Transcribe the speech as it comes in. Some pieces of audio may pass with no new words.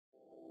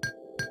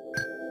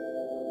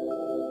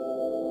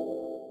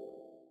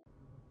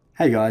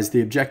Hey guys,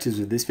 the objectives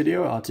of this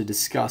video are to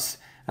discuss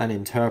and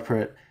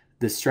interpret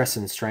the stress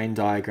and strain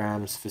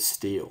diagrams for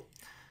steel.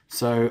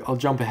 So I'll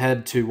jump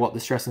ahead to what the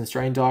stress and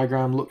strain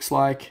diagram looks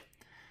like.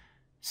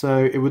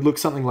 So it would look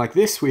something like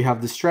this. We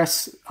have the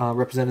stress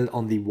represented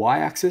on the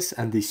y-axis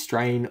and the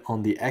strain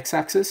on the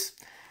x-axis.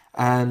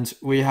 And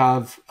we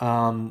have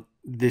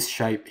this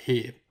shape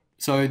here.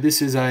 So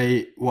this is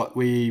what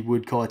we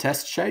would call a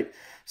test shape.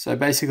 So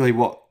basically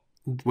what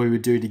we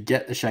would do to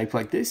get the shape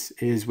like this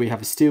is we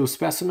have a steel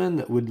specimen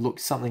that would look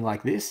something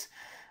like this,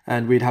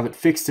 and we'd have it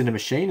fixed in a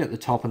machine at the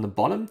top and the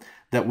bottom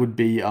that would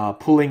be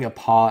pulling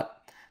apart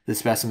the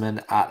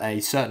specimen at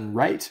a certain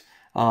rate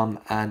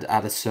and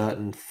at a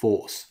certain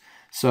force.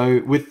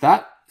 So with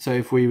that, so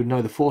if we would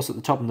know the force at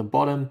the top and the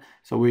bottom,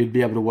 so we'd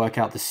be able to work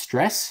out the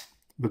stress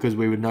because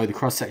we would know the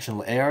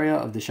cross-sectional area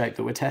of the shape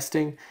that we're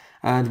testing,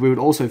 and we would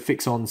also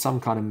fix on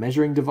some kind of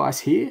measuring device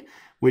here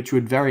which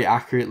would very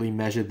accurately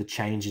measure the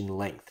change in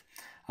length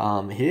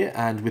here,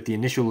 and with the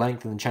initial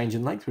length and the change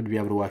in length we'd be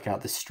able to work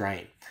out the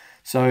strain.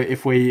 So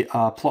if we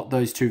plot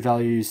those two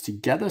values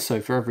together,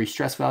 so for every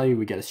stress value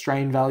we get a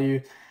strain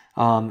value,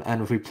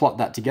 and if we plot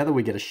that together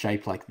we get a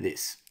shape like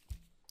this.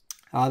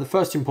 The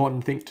first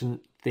important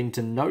thing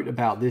to note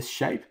about this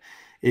shape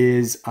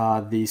is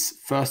this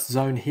first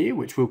zone here,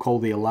 which we'll call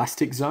the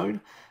elastic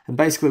zone, and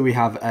basically we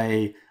have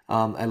a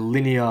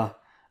linear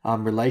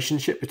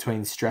relationship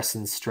between stress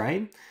and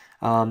strain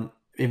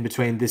in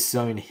between this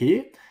zone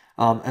here.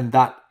 And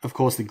that, of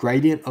course, the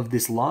gradient of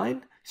this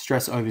line,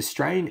 stress over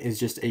strain, is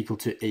just equal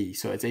to E.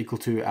 So it's equal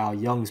to our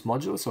Young's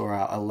modulus or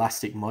our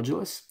elastic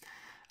modulus.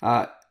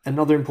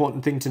 Another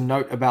important thing to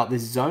note about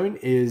this zone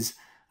is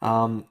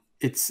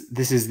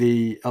this is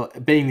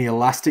being the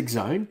elastic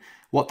zone.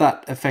 What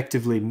that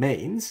effectively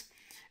means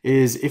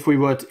is if we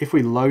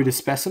load a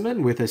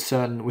specimen with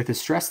a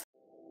stress